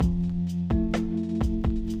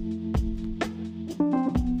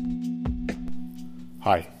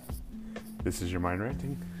Hi, this is your Mind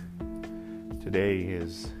Ranting. Today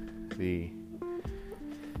is the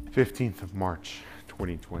 15th of March,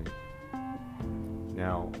 2020.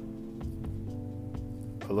 Now,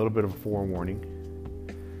 a little bit of a forewarning.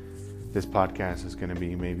 This podcast is going to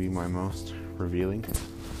be maybe my most revealing.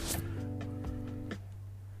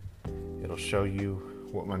 It'll show you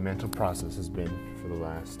what my mental process has been for the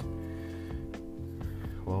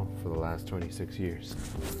last 26 years.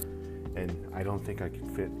 And I don't think I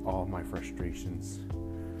can fit all my frustrations,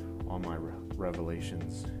 all my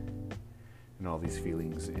revelations, and all these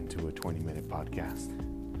feelings into a 20-minute podcast.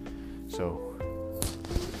 So,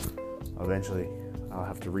 eventually, I'll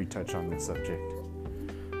have to retouch on this subject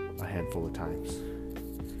a handful of times.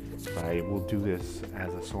 But I will do this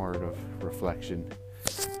as a sort of reflection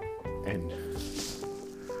and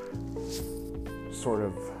sort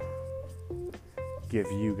of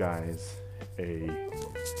give you guys a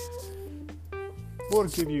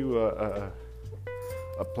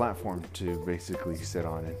platform to basically sit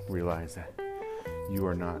on and realize that you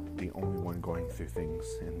are not the only one going through things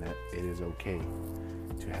and that it is okay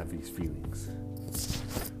to have these feelings.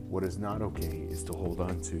 What is not okay is to hold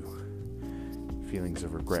on to feelings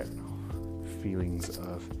of regret, feelings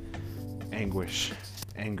of anguish,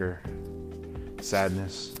 anger,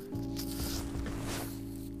 sadness.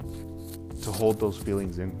 To hold those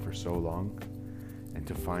feelings in for so long and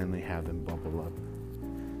to finally have them bubble up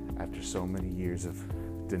after so many years of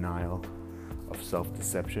denial, of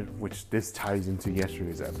self-deception, which this ties into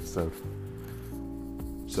yesterday's episode.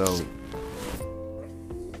 So,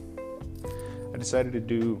 I decided to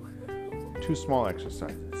do 2 small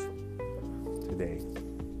exercises today.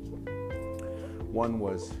 One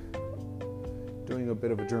was doing a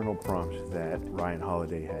bit of a journal prompt that Ryan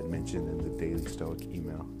Holiday had mentioned in the Daily Stoic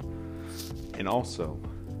email. And also,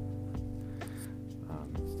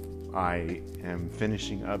 I am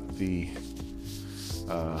finishing up the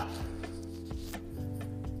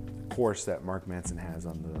course that Mark Manson has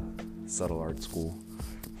on the Subtle Art School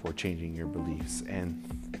for changing your beliefs.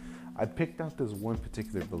 And I picked out this one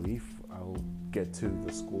particular belief. I'll get to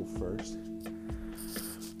the school first,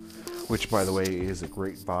 which, by the way, is a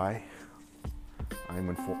great buy. I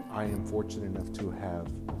am fortunate enough to have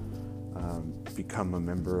become a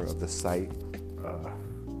member of the site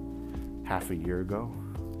half a year ago.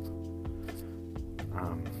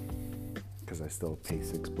 Because I still pay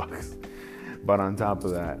 $6. But on top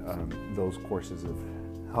of that, those courses have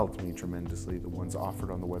helped me tremendously, the ones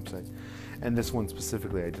offered on the website. And this one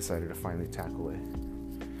specifically, I decided to finally tackle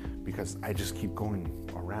it because I just keep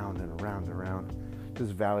going around and around and around,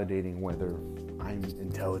 just validating whether I'm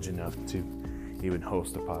intelligent enough to even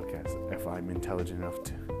host a podcast, if I'm intelligent enough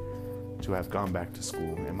to have gone back to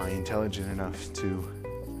school. Am I intelligent enough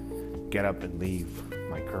to get up and leave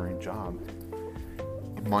my current job?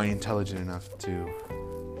 Am I intelligent enough to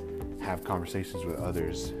have conversations with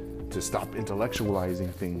others, to stop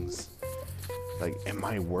intellectualizing things? Like, am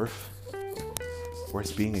I worth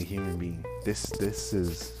being a human being? This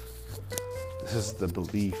is the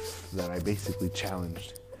belief that I basically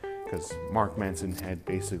challenged, because Mark Manson had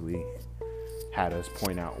basically had us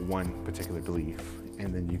point out one particular belief,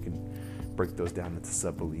 and then you can break those down into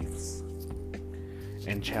sub-beliefs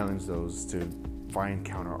and challenge those to find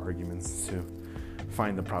counter arguments, to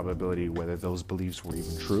find the probability whether those beliefs were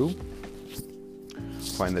even true,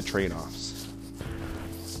 find the trade-offs.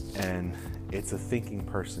 And it's a thinking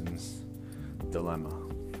person's dilemma,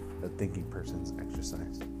 a thinking person's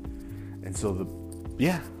exercise. And so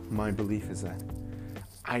my belief is that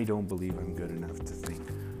I don't believe I'm good enough to think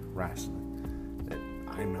rationally, that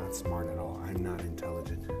I'm not smart at all, I'm not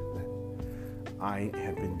intelligent, that I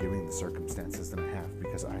have been given the circumstances that I have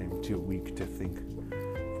because I am too weak to think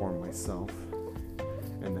for myself,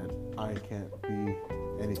 and that I can't be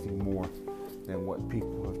anything more than what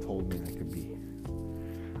people have told me I could be.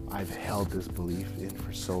 I've held this belief in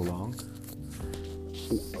for so long.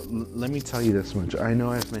 Let me tell you this much. I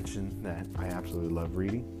know I've mentioned that I absolutely love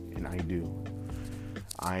reading, and I do.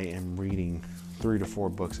 I am reading 3 to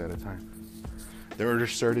 4 books at a time. There are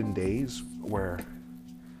certain days where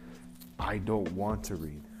I don't want to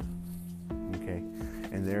read, okay?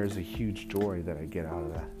 And there's a huge joy that I get out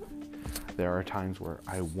of that. There are times where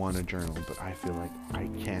I want to journal, but I feel like I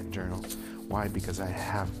can't journal. Why? Because I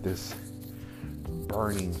have this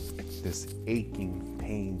burning, this aching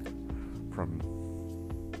pain from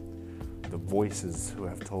the voices who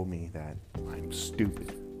have told me that I'm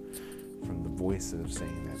stupid, from the voices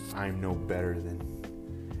saying that I'm no better than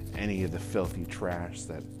any of the filthy trash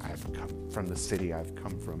that I've come from, the city I've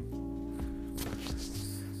come from.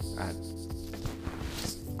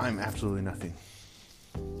 I'm absolutely nothing.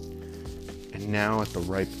 And now at the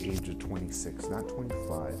ripe age of 26, not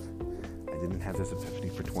 25, I didn't have this epiphany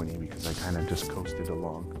for 20 because I kind of just coasted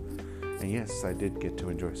along. And yes, I did get to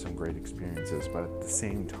enjoy some great experiences, but at the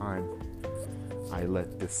same time, I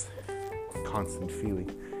let this constant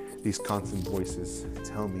feeling, these constant voices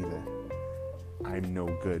tell me that I'm no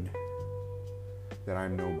good, that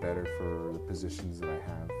I'm no better for the positions that I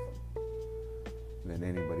have than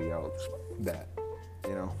anybody else, that,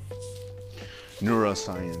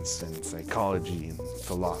 neuroscience and psychology and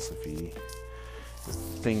philosophy, the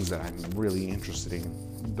things that I'm really interested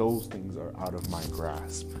in, those things are out of my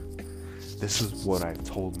grasp. This is what I've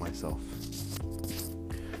told myself.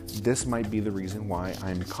 This might be the reason why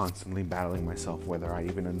I'm constantly battling myself, whether I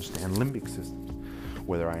even understand limbic systems,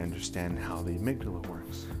 whether I understand how the amygdala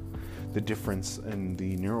works, the difference in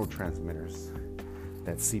the neurotransmitters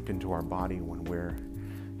that seep into our body when we're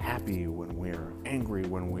happy, when we're angry,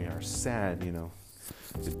 when we are sad,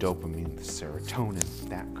 the dopamine, the serotonin,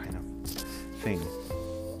 that kind of thing,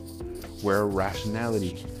 where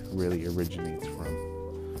rationality really originates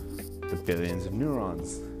from, the billions of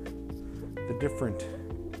neurons, the different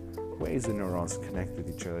ways the neurons connect with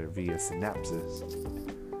each other via synapses,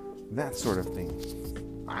 that sort of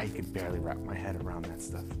thing. I could barely wrap my head around that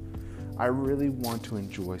stuff. I really want to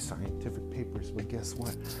enjoy scientific papers, but guess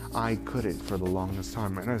what? I couldn't for the longest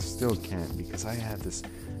time, and I still can't because I had this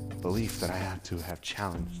belief that I had to have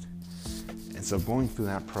challenged. And so going through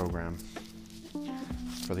that program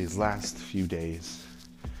for these last few days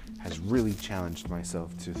has really challenged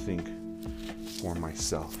myself to think for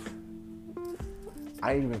myself.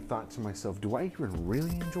 I even thought to myself, do I even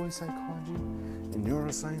really enjoy psychology and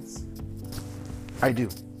neuroscience? I do.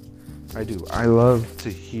 I love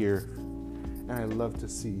to hear and I love to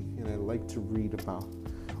see and I like to read about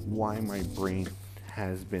why my brain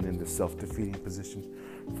has been in this self-defeating position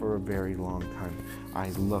for a very long time. I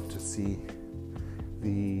love to see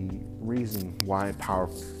the reason why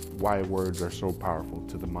words are so powerful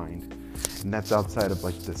to the mind. And that's outside of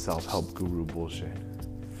like the self-help guru bullshit.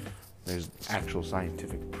 There's actual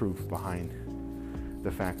scientific proof behind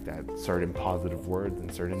the fact that certain positive words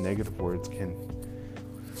and certain negative words can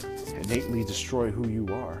innately destroy who you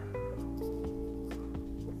are.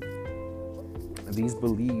 These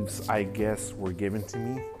beliefs, I guess, were given to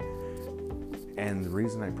me, and the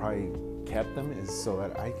reason I probably kept them is so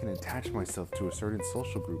that I can attach myself to a certain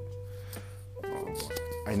social group.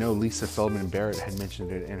 I know Lisa Feldman Barrett had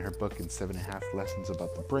mentioned it in her book in 7.5 Lessons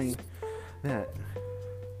About the Brain, that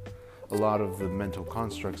a lot of the mental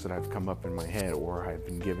constructs that I've come up in my head or I've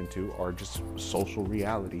been given to are just social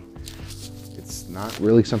reality. It's not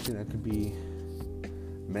really something that could be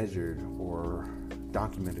measured or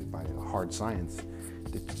documented by hard science.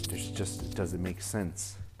 It doesn't make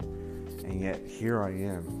sense. And yet here I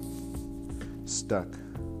am, stuck,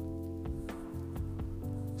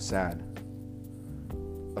 sad,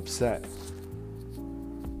 upset,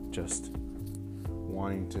 just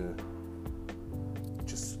wanting to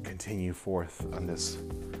just continue forth on this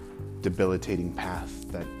debilitating path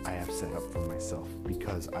that I have set up for myself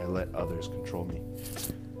because I let others control me.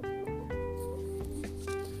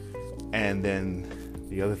 And then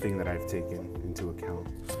the other thing that I've taken into account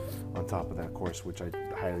on top of that course, which I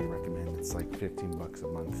highly recommend, it's like $15 a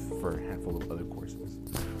month for a handful of other courses.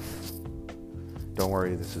 Don't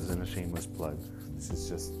worry, this isn't a shameless plug. This is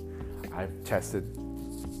just, I've tested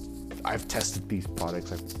these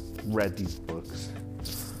products, I've read these books.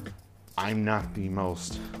 I'm not the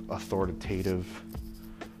most authoritative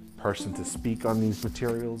person to speak on these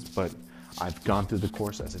materials, but I've gone through the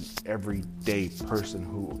course as an everyday person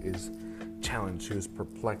who is challenged, who is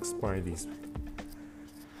perplexed by these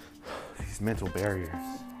mental barriers.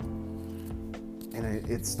 And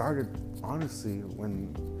it started, honestly,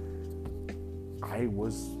 when I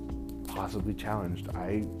was possibly challenged.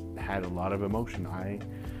 I had a lot of emotion. I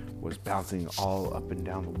was bouncing all up and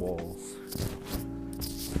down the walls.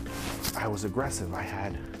 I was aggressive. I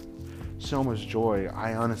had so much joy.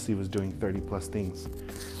 I honestly was doing 30 plus things.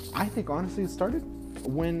 I think honestly it started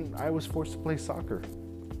when I was forced to play soccer.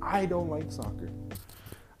 I don't like soccer.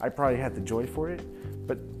 I probably had the joy for it,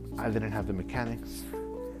 but I didn't have the mechanics,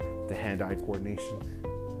 the hand-eye coordination,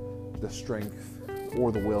 the strength,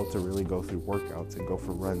 or the will to really go through workouts and go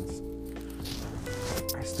for runs.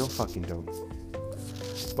 I still fucking don't.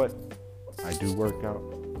 But I do work out.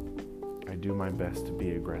 I do my best to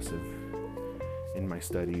be aggressive in my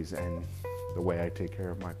studies and the way I take care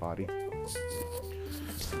of my body.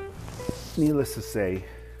 Needless to say,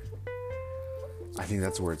 I think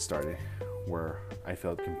that's where it started, where I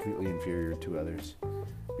felt completely inferior to others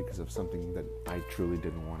because of something that I truly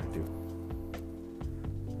didn't want to do.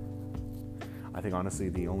 I think honestly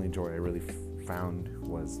the only joy I really found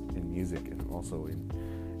was in music, and also in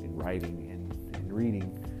writing and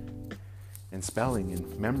reading and spelling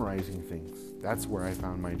and memorizing things. That's where I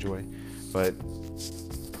found my joy. But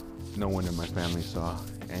no one in my family saw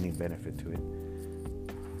any benefit to it.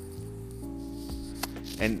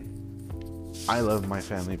 And I love my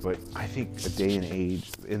family, but I think in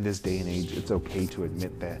this day and age, it's okay to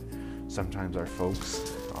admit that sometimes our folks,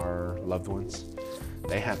 our loved ones,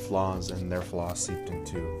 they have flaws, and their flaws seeped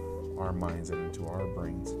into our minds and into our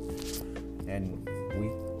brains. And we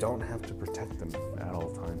don't have to protect them at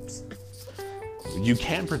all times. You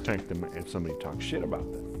can protect them if somebody talks shit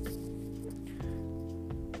about them.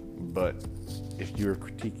 But if you're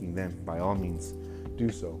critiquing them, by all means, do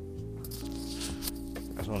so.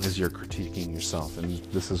 As long as you're critiquing yourself. And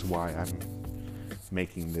this is why I'm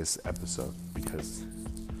making this episode, because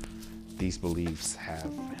these beliefs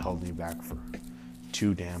have held me back for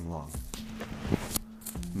too damn long.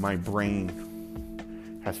 My brain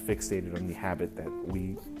has fixated on the habit that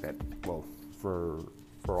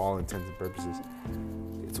for all intents and purposes,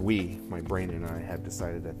 my brain and I have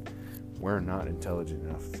decided that we're not intelligent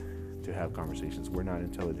enough to have conversations. We're not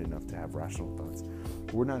intelligent enough to have rational thoughts.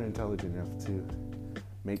 We're not intelligent enough to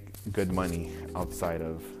make good money outside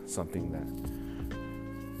of something that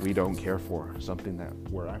we don't care for, something that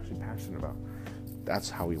we're actually passionate about. That's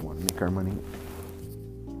how we want to make our money.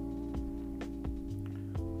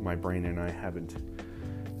 My brain and I haven't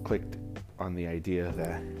clicked on the idea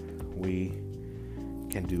that we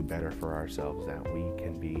can do better for ourselves, that we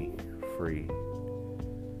can be free.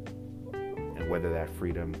 And whether that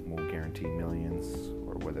freedom will guarantee millions,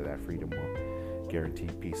 or whether that freedom will guarantee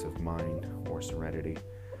peace of mind or serenity,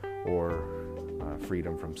 or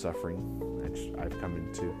freedom from suffering, which I've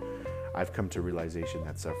come to realization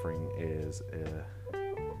that suffering is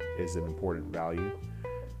an important value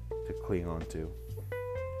to cling on to.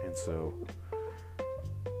 And so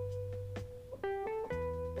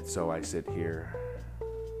I sit here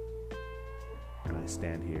and I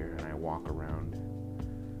stand here and I walk around,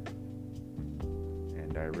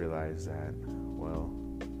 and I realize that, well,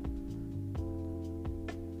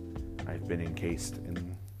 I've been encased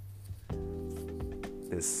in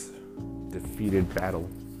this defeated battle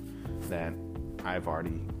that I've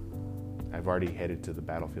already headed to the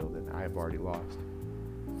battlefield, and I've already lost.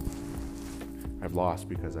 I've lost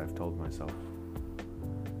because I've told myself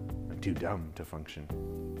I'm too dumb to function.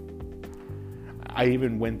 I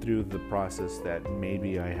even went through the process that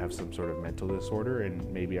maybe I have some sort of mental disorder and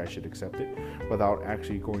maybe I should accept it, without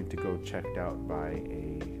actually going to go checked out by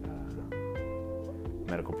a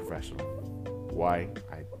medical professional. Why?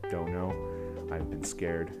 I don't know. I've been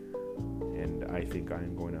scared, and I think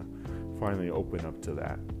I'm going to finally open up to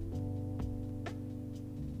that.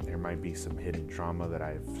 There might be some hidden trauma that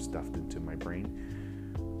I've stuffed into my brain,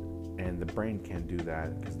 and the brain can't do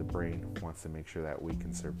that because the brain wants to make sure that we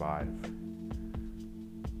can survive.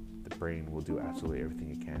 The brain will do absolutely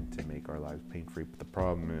everything it can to make our lives pain-free, but the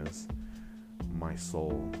problem is my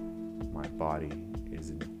soul, my body is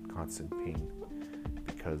in constant pain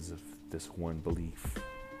because of this one belief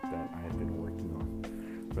that I have been working on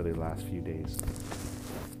for the last few days.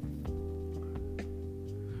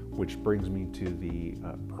 Which brings me to the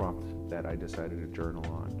prompt that I decided to journal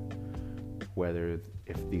on,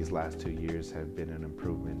 if these last 2 years have been an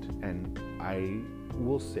improvement. And I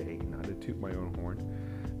will say, not to toot my own horn,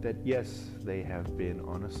 that yes, they have been,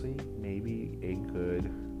 honestly, maybe a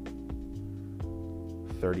good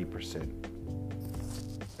 30%.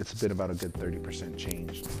 It's been about a good 30%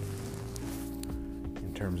 change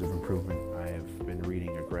in terms of improvement. I have been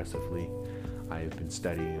reading aggressively. I have been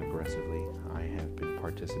studying aggressively. I have been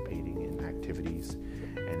participating in activities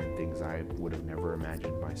and in things I would have never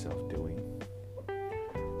imagined myself doing.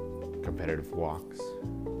 Competitive walks,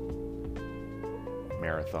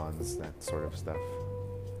 marathons, that sort of stuff.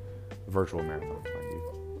 Virtual marathons, mind you.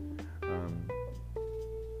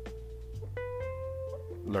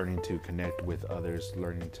 Learning to connect with others,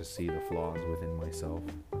 learning to see the flaws within myself.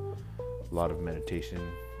 A lot of meditation,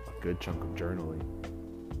 a good chunk of journaling.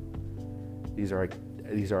 These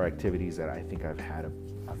are activities that I think I've had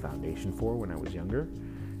a foundation for when I was younger,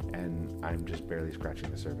 and I'm just barely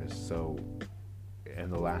scratching the surface. So in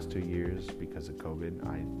the last 2 years, because of COVID,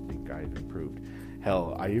 I think I've improved.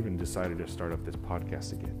 Hell, I even decided to start up this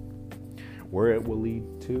podcast again. Where it will lead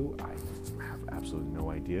to, I have absolutely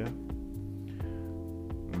no idea.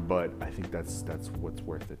 But I think that's what's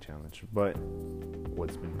worth the challenge. But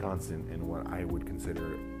what's been constant and what I would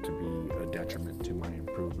consider to be a detriment to my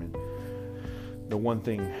improvement, the one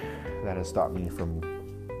thing that has stopped me from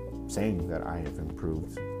saying that I have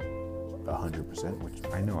improved 100%, which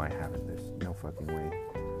I know I haven't, there's no fucking way.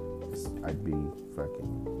 I'd be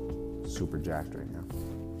fucking super jacked right now.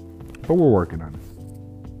 But we're working on it.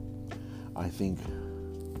 I think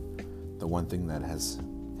the one thing that has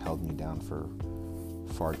held me down for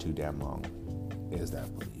far too damn long is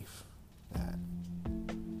that belief that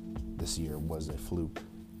this year was a fluke.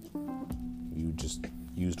 You just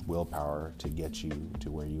used willpower to get you to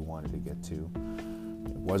where you wanted to get to.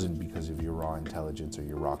 It wasn't because of your raw intelligence or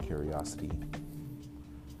your raw curiosity.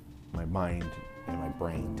 My mind and my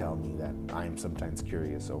brain tell me that I am sometimes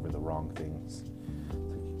curious over the wrong things.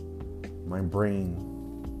 My brain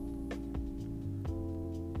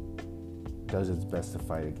does its best to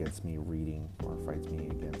fight against me reading, or fights me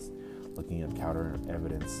against looking at counter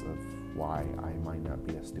evidence of why I might not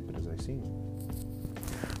be as stupid as I seem.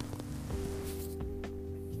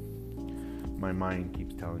 My mind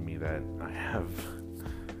keeps telling me that I have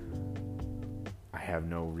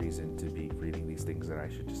no reason to be reading these things, that I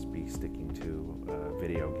should just be sticking to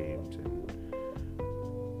video games and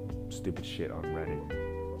stupid shit on Reddit.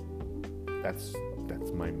 That's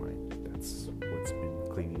my mind. That's what's been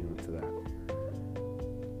clinging onto that.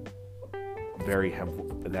 Very helpful.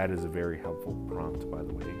 That is a very helpful prompt, by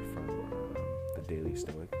the way, from the Daily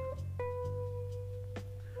Stoic.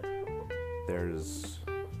 There's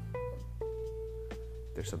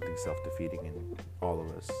something self-defeating in all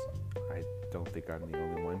of us. I don't think I'm the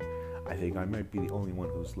only one. I think I might be the only one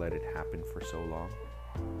who's let it happen for so long.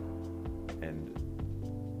 And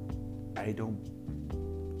I don't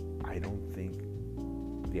think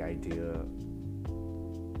the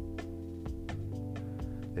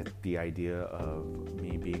idea of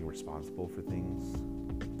me being responsible for things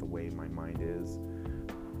the way my mind is,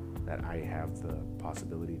 that I have the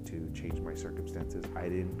possibility to change my circumstances. I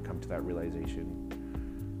didn't come to that realization.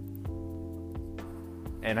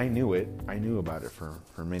 And I knew it. I knew about it for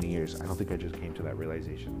many years. I don't think I just came to that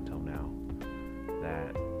realization until now,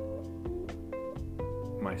 that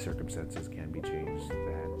my circumstances can be changed,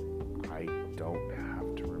 that I don't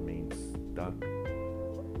have to remain stuck.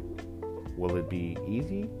 Will it be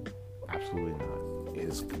easy? Absolutely not. It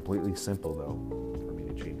is completely simple, though, for me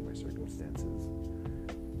to change my circumstances.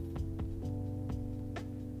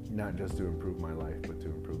 Not just to improve my life, but to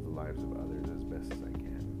improve the lives of others as best as I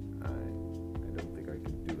can. I don't think I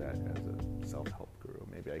can do that as a self-help guru.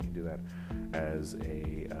 Maybe I can do that as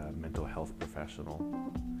a mental health professional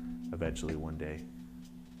eventually one day,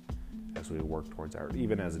 as we work towards our,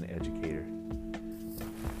 even as an educator.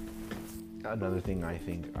 Another thing I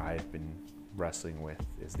think I've been wrestling with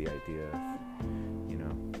is the idea of,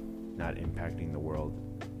 not impacting the world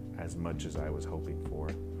as much as I was hoping for.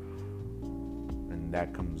 And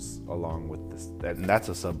that comes along with this, and that's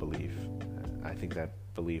a sub-belief. I think that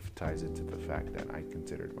belief ties into the fact that I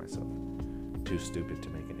considered myself too stupid to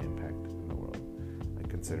make an impact in the world. I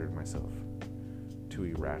considered myself too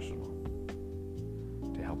irrational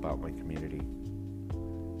to help out my community.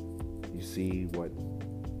 You see what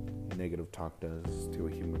negative talk does to a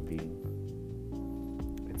human being.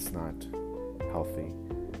 It's not healthy.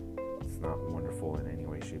 It's not wonderful in any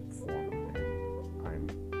way, shape, or form. And I'm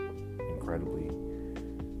incredibly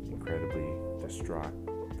distraught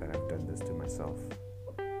that I've done this to myself.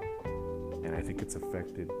 And I think it's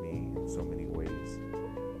affected me in so many ways.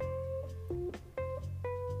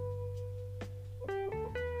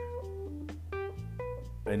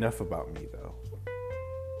 Enough about me, though.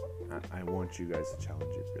 I want you guys to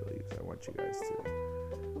challenge your beliefs. I want you guys to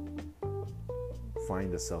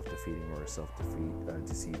find a self-defeating or a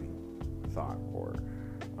self-deceiving thought or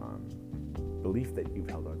belief that you've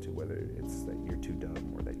held on to, whether it's that you're too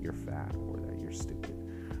dumb, or that you're fat, or that you're stupid,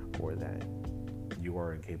 or that you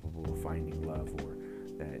are incapable of finding love, or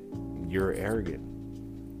that you're arrogant,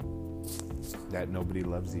 that nobody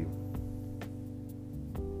loves you.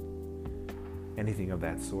 Anything of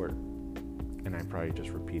that sort. And I probably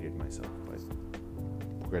just repeated myself, but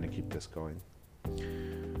we're going to keep this going.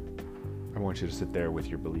 I want you to sit there with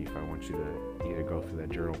your belief. I want you to either go through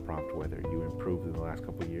that journal prompt, whether you improved in the last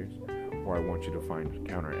couple of years, or I want you to find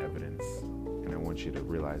counter evidence, and I want you to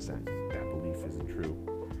realize that that belief isn't true.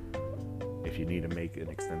 If you need to make an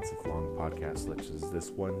extensive, long podcast such as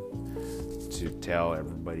this one to tell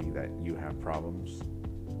everybody that you have problems,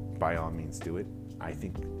 by all means do it. I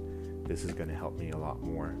think this is going to help me a lot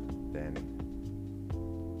more than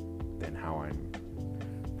how I'm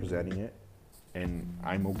presenting it, and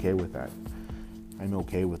I'm okay with that. I'm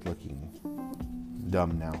okay with looking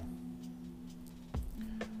dumb now,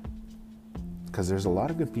 because there's a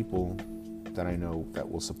lot of good people that I know that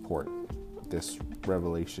will support this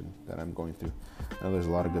revelation that I'm going through. I know there's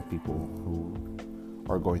a lot of good people who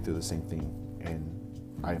are going through the same thing, and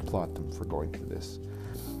I applaud them for going through this.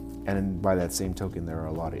 And by that same token, there are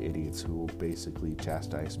a lot of idiots who will basically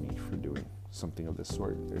chastise me for doing something of this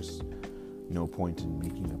sort. There's no point in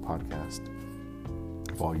making a podcast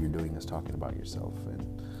if all you're doing is talking about yourself.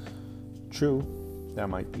 And true, that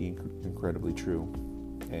might be incredibly true.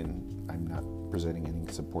 And I'm not presenting any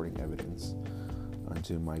supporting evidence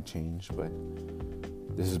onto my change, but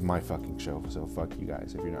this is my fucking show, so fuck you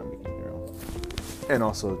guys if you're not making your own. And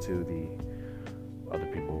also to the other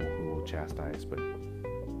people who will chastise but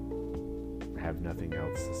have nothing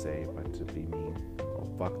else to say but to be mean. Well,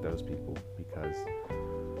 fuck those people, because,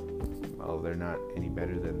 well, they're not any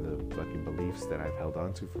better than the fucking beliefs that I've held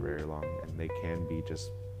on to for very long, and they can be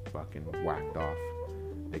just fucking whacked off.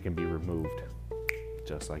 They can be removed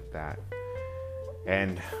just like that.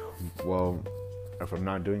 And, well, if I'm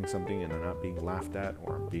not doing something and I'm not being laughed at,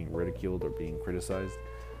 or I'm being ridiculed or being criticized,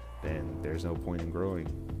 then there's no point in growing.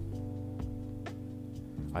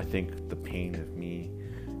 I think the pain of me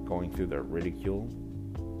going through the ridicule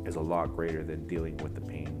is a lot greater than dealing with the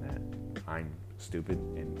pain that I'm stupid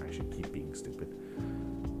and I should keep being stupid.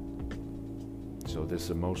 So this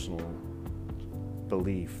emotional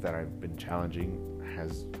belief that I've been challenging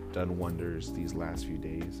has done wonders these last few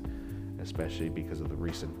days, especially because of the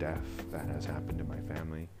recent death that has happened in my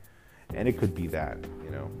family. And it could be that,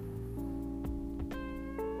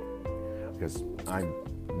 because I'm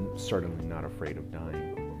certainly not afraid of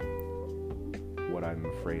dying. What I'm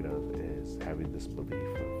afraid of is having this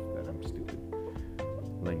belief that I'm stupid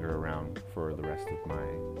linger around for the rest of my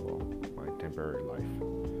temporary life.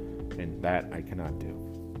 And that I cannot do.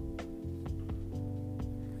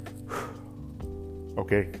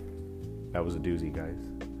 Okay, that was a doozy,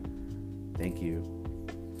 guys. Thank you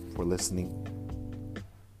for listening.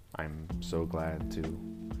 I'm so glad to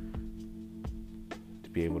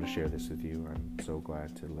be able to share this with you. I'm so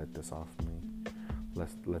glad to let this off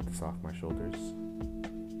my shoulders.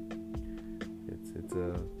 It's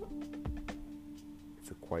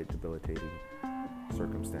a quite debilitating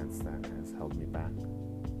circumstance that has held me back,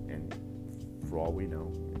 and for all we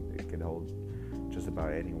know, it could hold just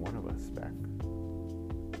about any one of us back.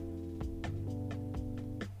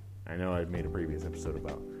 I know I've made a previous episode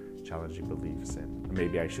about challenging beliefs, and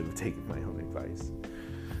maybe I should have taken my own advice,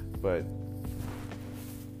 but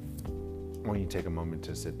when you take a moment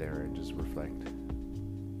to sit there and just reflect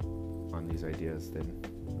on these ideas, then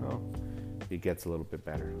it gets a little bit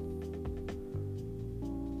better.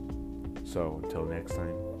 So until next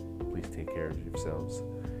time, please take care of yourselves,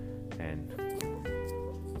 and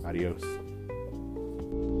adios.